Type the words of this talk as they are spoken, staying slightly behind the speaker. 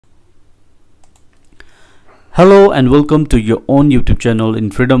Hello and welcome to your own YouTube channel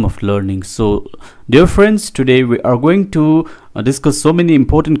in Freedom of Learning. So dear friends, today we are going to discuss so many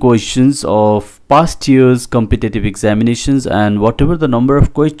important questions of past years competitive examinations, and whatever the number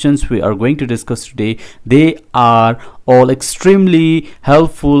of questions we are going to discuss today, they are all extremely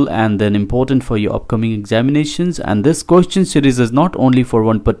helpful and then important for your upcoming examinations. And this question series is not only for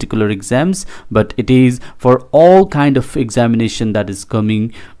one particular exams, but it is for all kind of examination that is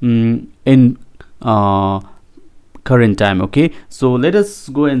coming in current time. Okay, so let us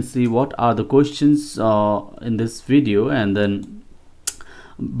go and see what are the questions in this video, and then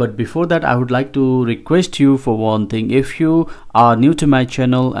but before that I would like to request you for one thing. If you are new to my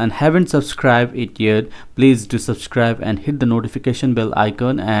channel and haven't subscribed it yet, please do subscribe and hit the notification bell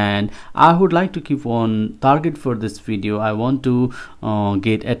icon. And I would like to keep one target for this video. I want to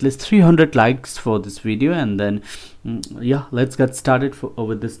get at least 300 likes for this video, and then yeah, let's get started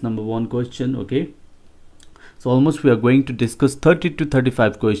with this number one question. Okay, so almost we are going to discuss 30 to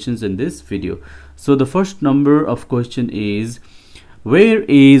 35 questions in this video. So the first number of question is, where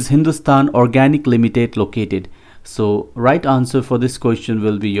is Hindustan Organic Limited located? So right answer for this question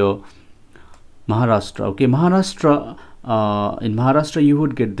will be your Maharashtra. Okay, Maharashtra, in Maharashtra you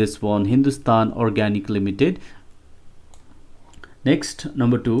would get this one, Hindustan Organic Limited. Next,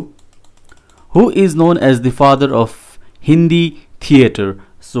 number two, who is known as the father of Hindi theatre?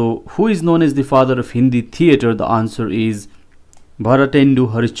 So who is known as the father of Hindi theatre? The answer is Bharatendu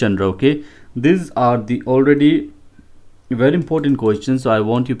Harishchandra. Okay, these are the already very important questions, so I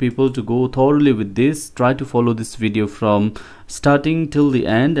want you people to go thoroughly with this. Try to follow this video from starting till the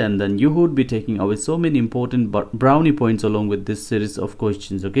end, and then you would be taking away so many important brownie points along with this series of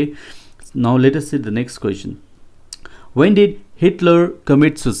questions. Okay, now let us see the next question. When did Hitler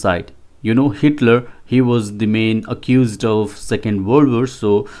commit suicide? You know, Hitler, he was the main accused of Second World War,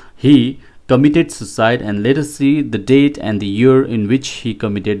 so he committed suicide, and let us see the date and the year in which he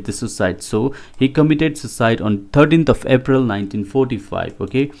committed the suicide. So he committed suicide on 13th of April 1945.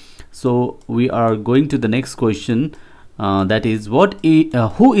 Okay, so we are going to the next question, that is who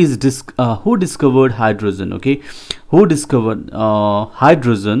discovered hydrogen? Okay, who discovered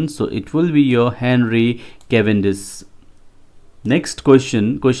hydrogen? So it will be your Henry Cavendish. Next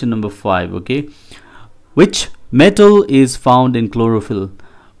question, question number 5. Okay, which metal is found in chlorophyll?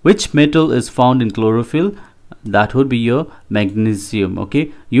 Which metal is found in chlorophyll? That would be your magnesium.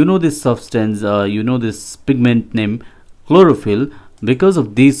 Okay, you know this substance, you know this pigment name chlorophyll. Because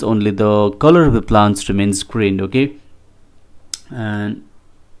of this only the color of the plants remains green. Okay, and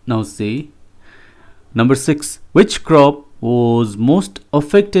now see number 6, which crop was most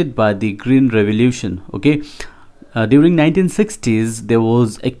affected by the Green Revolution? Okay, during 1960s there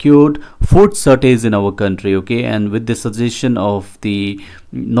was acute food shortage in our country. Okay, and with the suggestion of the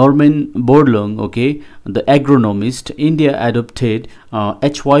Norman Borlaug, okay, the agronomist, India adopted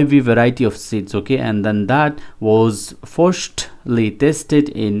HYV variety of seeds. Okay, and then that was firstly tested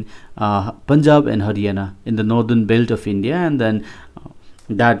in Punjab and Haryana in the northern belt of India, and then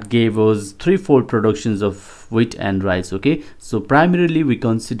that gave us threefold productions of wheat and rice. Okay, so primarily we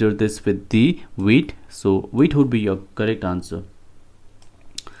consider this with the wheat, so wheat would be your correct answer.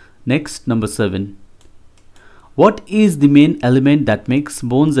 Next, number 7, what is the main element that makes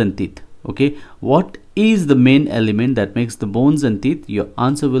bones and teeth? Okay, what is the main element that makes the bones and teeth? Your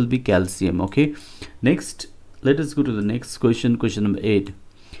answer will be calcium. Okay, next let us go to the next question, question number 8.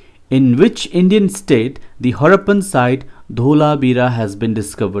 In which Indian state the Harappan site Dholabira has been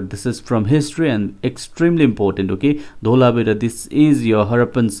discovered? This is from history and extremely important. Okay, Dholabira, this is your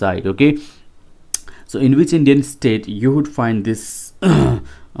Harappan site. Okay, so in which Indian state you would find this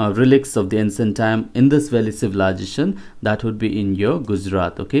relics of the ancient time in this valley civilization? That would be in your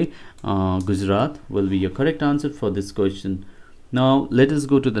Gujarat. Okay, Gujarat will be your correct answer for this question. Now let us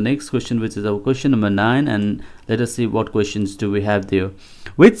go to the next question, which is our question number 9, and let us see what questions do we have there.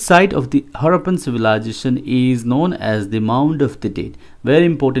 Which site of the Harappan civilization is known as the Mound of the Dead? Very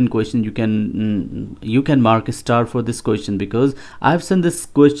important question. You can mark a star for this question, because I have seen this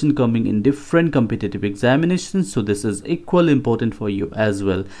question coming in different competitive examinations, so this is equally important for you as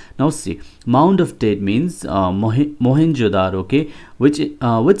well. Now see, Mound of Dead means Mohenjo-daro. Okay,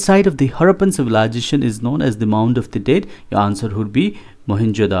 which site of the Harappan civilization is known as the Mound of the Dead? Your answer would be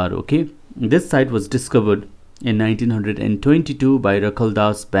Mohenjo-daro. Okay, this site was discovered in 1922 by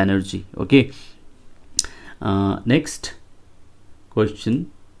Rakhaldas Banerjee. Okay, next question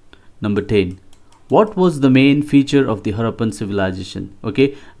number 10. What was the main feature of the Harappan civilization?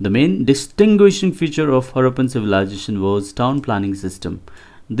 Okay, the main distinguishing feature of Harappan civilization was town planning system.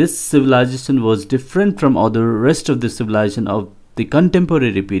 This civilization was different from other rest of the civilization of the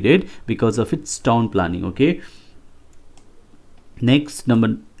contemporary period because of its town planning. Okay, next,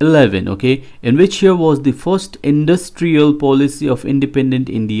 number 11. Okay, in which year was the first industrial policy of independent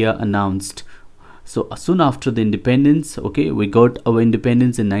India announced? So soon after the independence, okay, we got our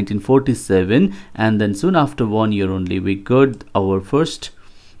independence in 1947, and then soon after 1 year only we got our first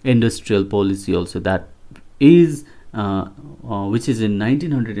industrial policy also, that is which is in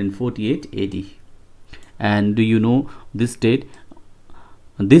 1948 AD. And do you know this date?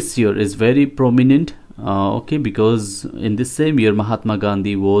 This year is very prominent, okay, because in this same year Mahatma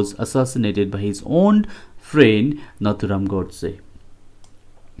Gandhi was assassinated by his own friend Nathuram Godse.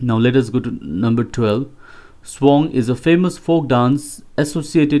 Now let us go to number 12. Swang is a famous folk dance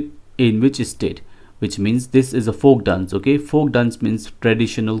associated in which state? Which means this is a folk dance. Okay, folk dance means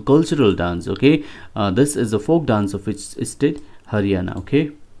traditional cultural dance. Okay, this is a folk dance of which state? Haryana.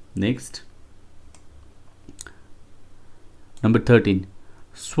 Okay, next, number 13.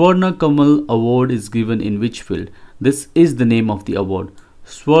 Swarna Kamal Award is given in which field? This is the name of the award.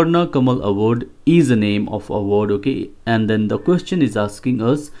 Swarna Kamal Award is a name of award. Okay, and then the question is asking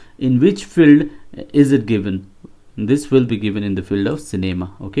us in which field is it given. This will be given in the field of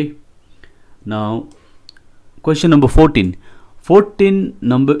cinema. Okay, now question number 14. 14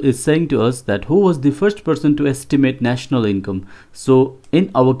 number is saying to us that who was the first person to estimate national income? So in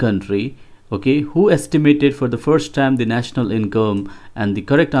our country, okay, who estimated for the first time the national income? And the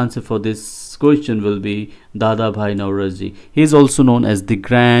correct answer for this question will be Dada Bhai Naoroji. He is also known as the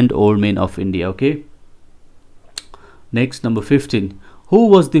Grand Old Man of India. Okay, next, number 15. Who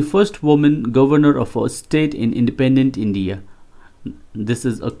was the first woman governor of a state in independent India? This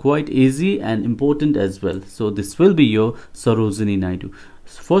is a quite easy and important as well. So this will be your Sarojini Naidu.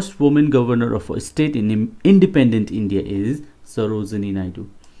 First woman governor of a state in independent India is Sarojini Naidu.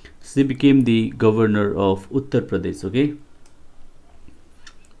 She became the governor of Uttar Pradesh. Okay,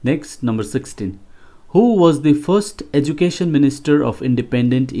 next, number 16. Who was the first education minister of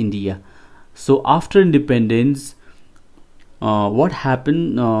independent India? So after independence, what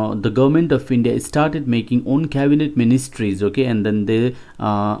happened? The government of India started making own cabinet ministries. Okay, and then they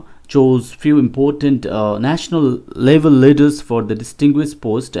chose few important national level leaders for the distinguished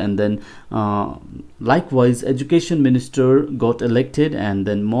post, and then likewise education minister got elected, and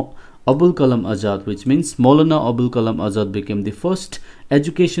then Abul Kalam Azad, which means Maulana Abul Kalam Azad, became the first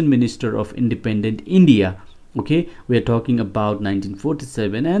education minister of independent India. Okay, we are talking about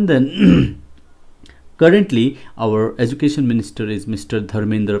 1947, and then currently our education minister is Mr.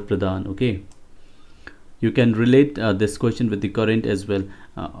 Dharmendra Pradhan. Okay, you can relate this question with the current as well.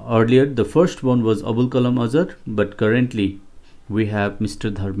 Earlier the first one was Abul Kalam Azad, but currently we have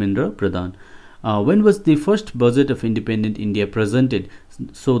Mr. Dharmendra Pradhan. When was the first budget of independent India presented?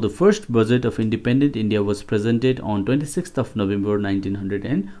 So the first budget of independent India was presented on 26th of November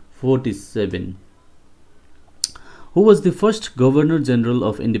 1947. Who was the first Governor General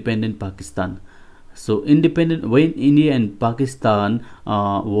of independent Pakistan? So independent, when India and Pakistan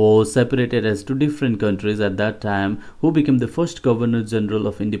was separated as two different countries at that time, who became the first Governor General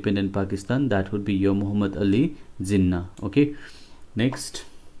of independent Pakistan? That would be your Muhammad Ali Jinnah. Okay, next.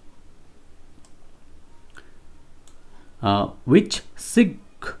 Which Sikh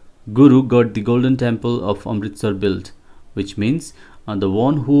Guru got the Golden Temple of Amritsar built? Which means the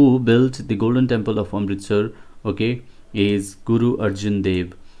one who built the Golden Temple of Amritsar, okay, is Guru Arjan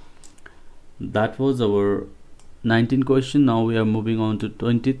Dev. That was our 19th question. Now we are moving on to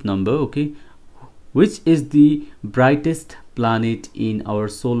 20th number. Okay, which is the brightest planet in our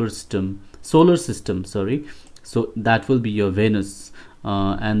solar system? Sorry. So that will be your Venus,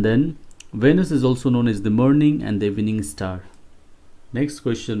 and then Venus is also known as the morning and the evening star. Next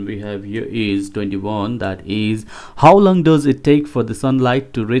question we have here is 21. That is, how long does it take for the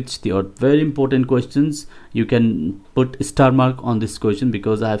sunlight to reach the earth? Very important questions. You can put a star mark on this question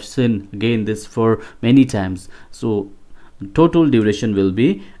because I have seen again this for many times. So total duration will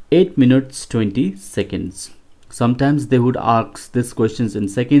be 8 minutes 20 seconds. Sometimes they would ask this questions in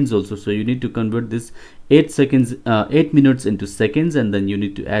seconds also, so you need to convert this 8 minutes into seconds, and then you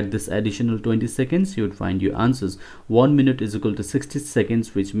need to add this additional 20 seconds. You would find your answers. 1 minute is equal to 60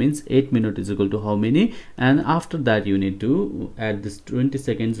 seconds, which means 8 minutes is equal to how many, and after that you need to add this 20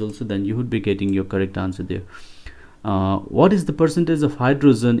 seconds also, then you would be getting your correct answer there. What is the percentage of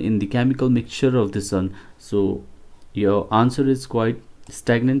hydrogen in the chemical mixture of the sun? So your answer is quite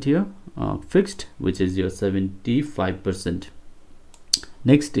stagnant here, fixed, which is your 75%.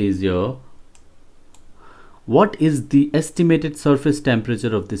 Next is your, what is the estimated surface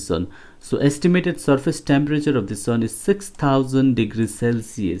temperature of the sun? So estimated surface temperature of the sun is 6000 degrees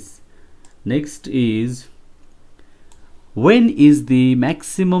Celsius. Next is, When is the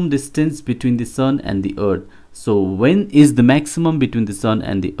maximum distance between the sun and the earth? So when is the maximum between the sun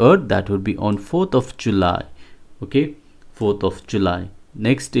and the earth? That would be on 4th of July. Okay, 4th of July.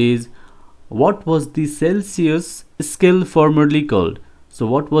 Next is, what was the Celsius scale formerly called? So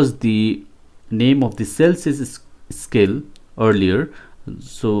what was the name of the Celsius scale earlier?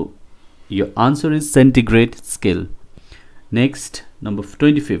 So your answer is centigrade scale. Next, number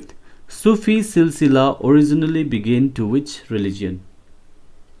 25th. Sufi silsila originally began to which religion?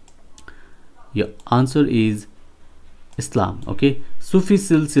 Your answer is Islam. Okay, Sufi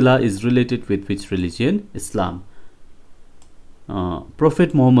silsila is related with which religion? Islam.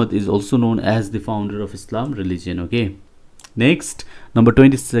 Prophet Muhammad is also known as the founder of Islam religion. Okay, next, number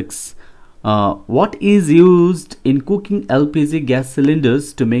 26. What is used in cooking LPG gas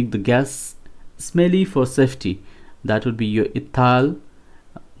cylinders to make the gas smelly for safety? That would be your ethyl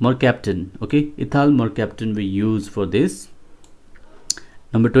mercaptan. Okay, ethyl mercaptan we use for this.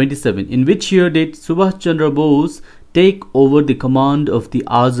 Number 27. In which year did Subhash Chandra Bose take over the command of the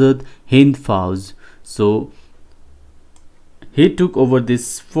Azad Hind Fauj? So he took over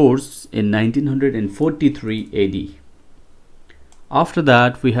this force in 1943 AD. After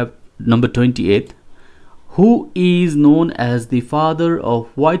that, we have number 28. Who is known as the father of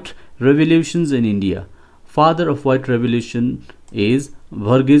white revolutions in India? Father of white revolution is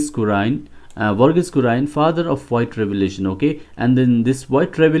Varghese Kurain. Father of white revolution. Okay, and then this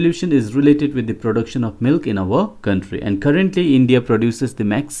white revolution is related with the production of milk in our country, and currently India produces the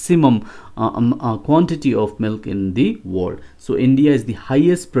maximum quantity of milk in the world. So India is the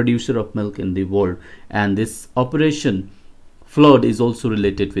highest producer of milk in the world, and this operation flood is also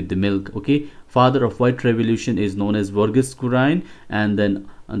related with the milk. Okay, father of white revolution is known as Varghese Kurain, and then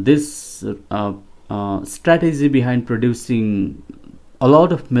this strategy behind producing a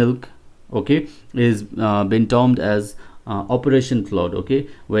lot of milk, okay, is been termed as Operation Flood. Okay,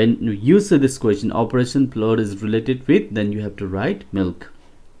 when you see this question, Operation Flood is related with, then you have to write milk,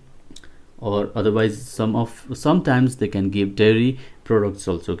 or otherwise sometimes they can give dairy products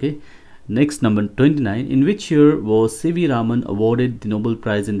also. Okay, next, number 29. In which year was C.V. Raman awarded the Nobel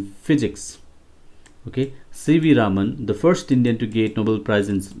Prize in Physics? Okay, C.V. Raman, the first Indian to get Nobel Prize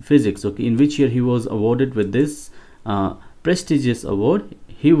in Physics. Okay, in which year he was awarded with this prestigious award?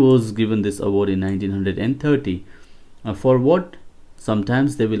 He was given this award in 1930. For what?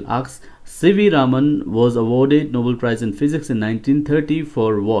 Sometimes they will ask, C.V. Raman was awarded Nobel Prize in Physics in 1930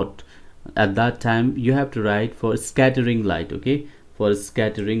 for what? At that time you have to write for scattering light. Okay, for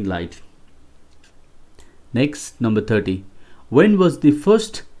scattering light. Next, number 30. When was the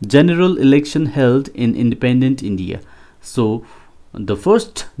first general election held in independent India? So the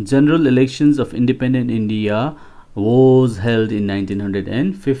first general elections of independent India was held in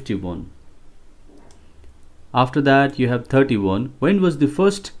 1951. After that you have 31. When was the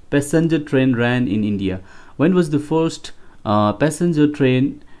first passenger train ran in India? When was the first passenger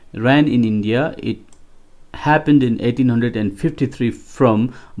train ran in India? It happened in 1853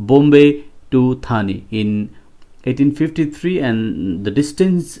 from Bombay to Thane in 1853, and the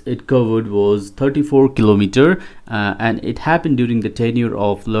distance it covered was 34 kilometer, and it happened during the tenure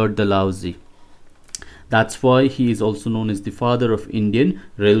of Lord Dalhousie. That's why he is also known as the father of Indian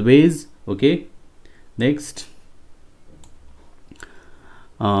railways. Okay, next,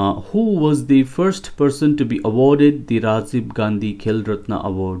 who was the first person to be awarded the Rajiv Gandhi Khel Ratna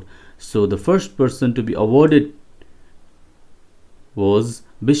award? So the first person to be awarded was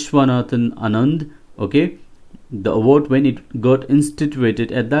Vishwanathan Anand. Okay, the award, when it got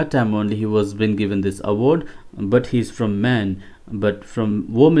instituted, at that time only he was been given this award, but he is from man, but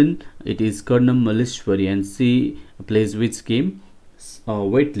from woman it is Karnam Malleshwari, and she plays which game?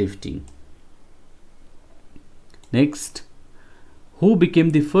 Weightlifting. Next, who became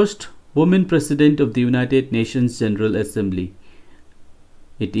the first woman president of the United Nations General Assembly?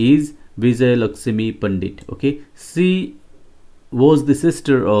 It is Vijay Lakshmi Pandit. Okay, she was the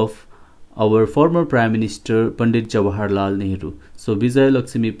sister of our former Prime Minister Pandit Jawaharlal Nehru. So Vijay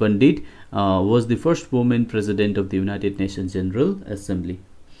Lakshmi Pandit was the first woman president of the United Nations General Assembly.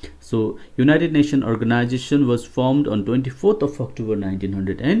 So United Nations organization was formed on 24th of October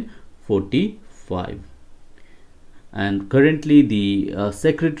 1945, and currently the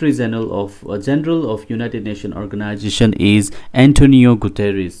Secretary General of United Nations organization is Antonio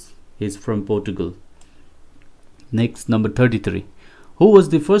Guterres. He is from Portugal. Next, number 33. Who was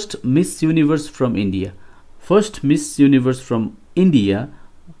the first Miss Universe from India? First Miss Universe from India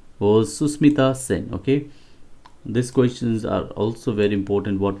was Susmita Sen. Okay, these questions are also very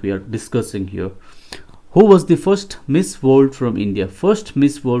important, what we are discussing here. Who was the first Miss World from India? First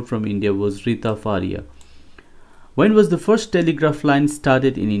Miss World from India was Rita Faria. When was the first telegraph line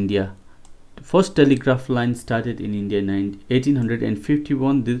started in India? The first telegraph line started in India in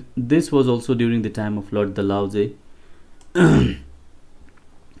 1851. This was also during the time of Lord Dalhousie.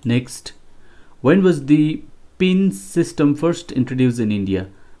 Next, when was the pin system first introduced in India?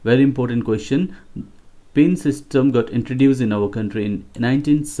 Very important question. Pin system got introduced in our country in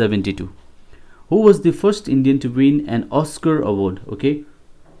 1972. Who was the first Indian to win an Oscar award? Okay,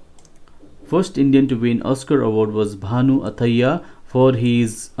 first Indian to win Oscar award was Bhanu Athaiya for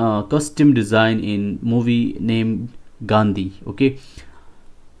his costume design in movie named Gandhi. Okay,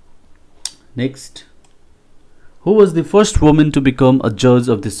 next, who was the first woman to become a judge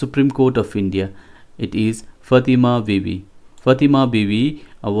of the Supreme Court of India? It is Fatima Bibi. Fatima Bibi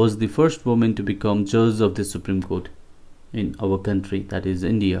was the first woman to become judge of the Supreme Court in our country, that is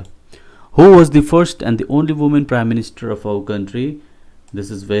India. Who was the first and the only woman Prime Minister of our country?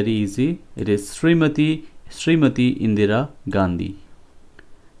 This is very easy. It is Srimati Indira Gandhi.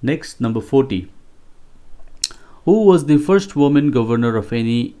 Next, number 40. Who was the first woman governor of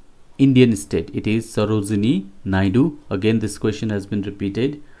any Indian state? It is Sarojini Naidu. Again, this question has been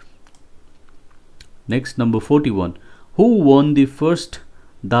repeated. Next, number 41. Who won the first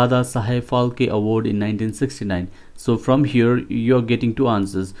Dada Saheb Phalke Award in 1969? So from here you are getting two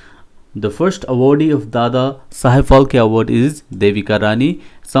answers. The first awardee of Dada Saheb Phalke Award is Devika Rani.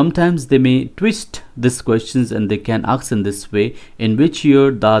 Sometimes they may twist these questions and they can ask in this way: in which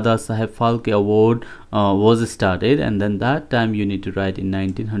year Dada Saheb Phalke Award was started, and then that time you need to write in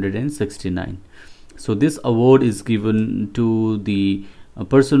 1969. So this award is given to the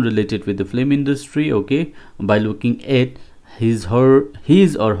person related with the film industry, okay, by looking at his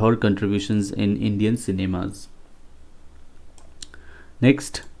or her contributions in Indian cinemas.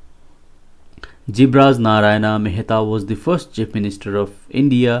 Next, Jibraj Narayana Mehta was the first Chief Minister of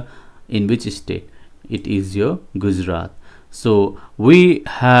India in which state? It is your Gujarat. So we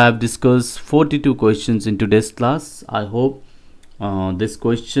have discussed 42 questions in today's class. I hope these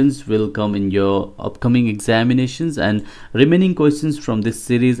questions will come in your upcoming examinations, and remaining questions from this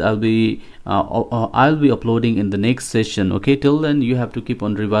series I'll be uploading in the next session. Okay, till then you have to keep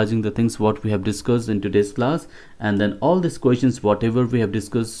on revising the things what we have discussed in today's class, and then all these questions whatever we have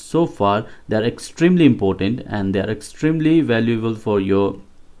discussed so far, they are extremely important and they are extremely valuable for your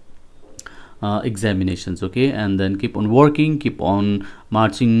examinations. Okay, and then keep on working, keep on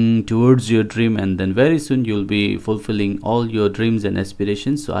marching towards your dream, and then very soon you'll be fulfilling all your dreams and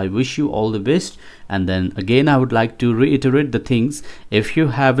aspirations. So I wish you all the best. And then again, I would like to reiterate the things: if you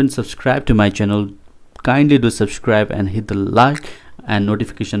haven't subscribed to my channel, kindly do subscribe and hit the like and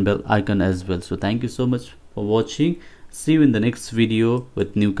notification bell icon as well. So thank you so much for watching. See you in the next video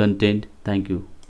with new content. Thank you.